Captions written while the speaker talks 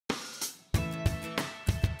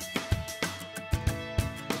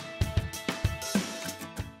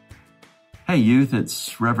Hey youth,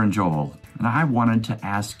 it's Reverend Joel, and I wanted to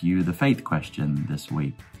ask you the faith question this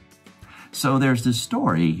week. So there's this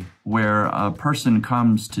story where a person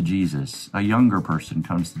comes to Jesus, a younger person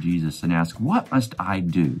comes to Jesus and asks, what must I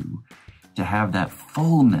do to have that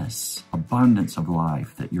fullness, abundance of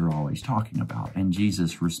life that you're always talking about? And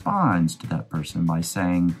Jesus responds to that person by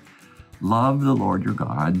saying, love the Lord your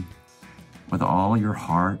God with all your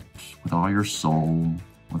heart, with all your soul,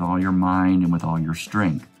 with all your mind, and with all your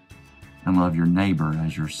strength, and love your neighbor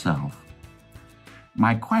as yourself.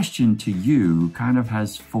 My question to you kind of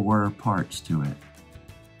has 4 parts to it.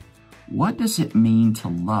 What does it mean to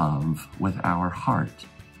love with our heart?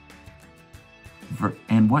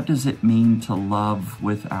 And what does it mean to love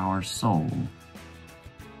with our soul?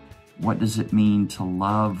 What does it mean to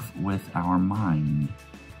love with our mind?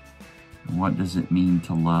 And what does it mean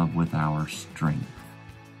to love with our strength?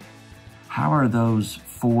 How are those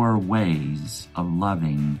 4 ways of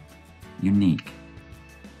loving unique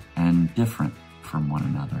and different from one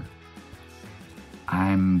another?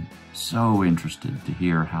 I'm so interested to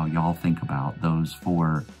hear how y'all think about those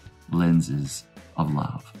 4 lenses of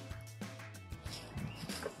love.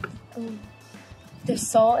 The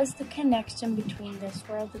soul is the connection between this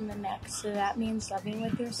world and the next. So that means loving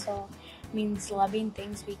with your soul means loving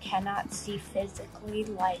things we cannot see physically,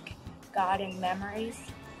 like God and memories.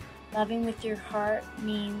 Loving with your heart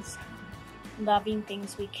means loving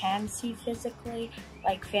things we can see physically,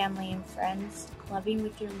 like family and friends. Loving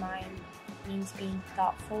with your mind means being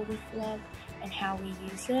thoughtful with love and how we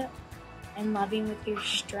use it. And loving with your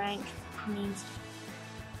strength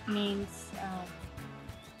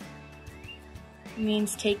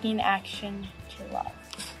means taking action to love.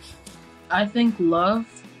 I think love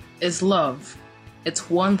is love. It's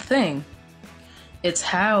one thing. It's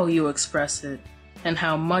how you express it and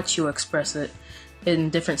how much you express it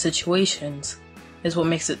in different situations is what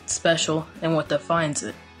makes it special and what defines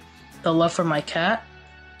it. The love for my cat,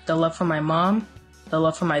 the love for my mom, the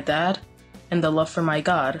love for my dad, and the love for my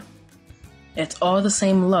God. It's all the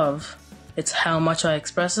same love. It's how much I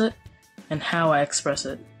express it and how I express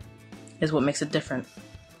it is what makes it different.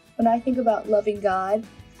 When I think about loving God,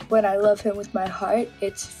 when I love Him with my heart,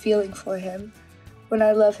 it's feeling for Him. When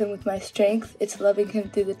I love Him with my strength, it's loving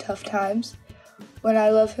Him through the tough times. When I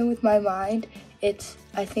love Him with my mind,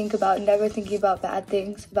 I think about never thinking about bad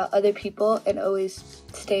things, about other people, and always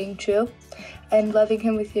staying true. And loving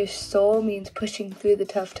Him with your soul means pushing through the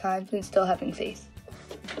tough times and still having faith.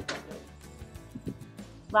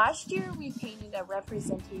 Last year, we painted a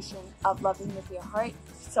representation of loving with your heart,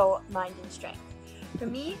 soul, mind, and strength. For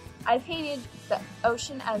me, I painted the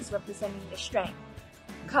ocean as representing the strength,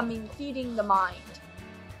 feeding the mind.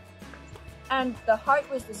 And the heart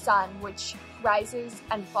was the sun, which rises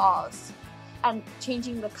and falls, and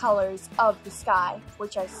changing the colors of the sky,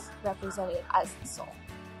 which is represented as the soul.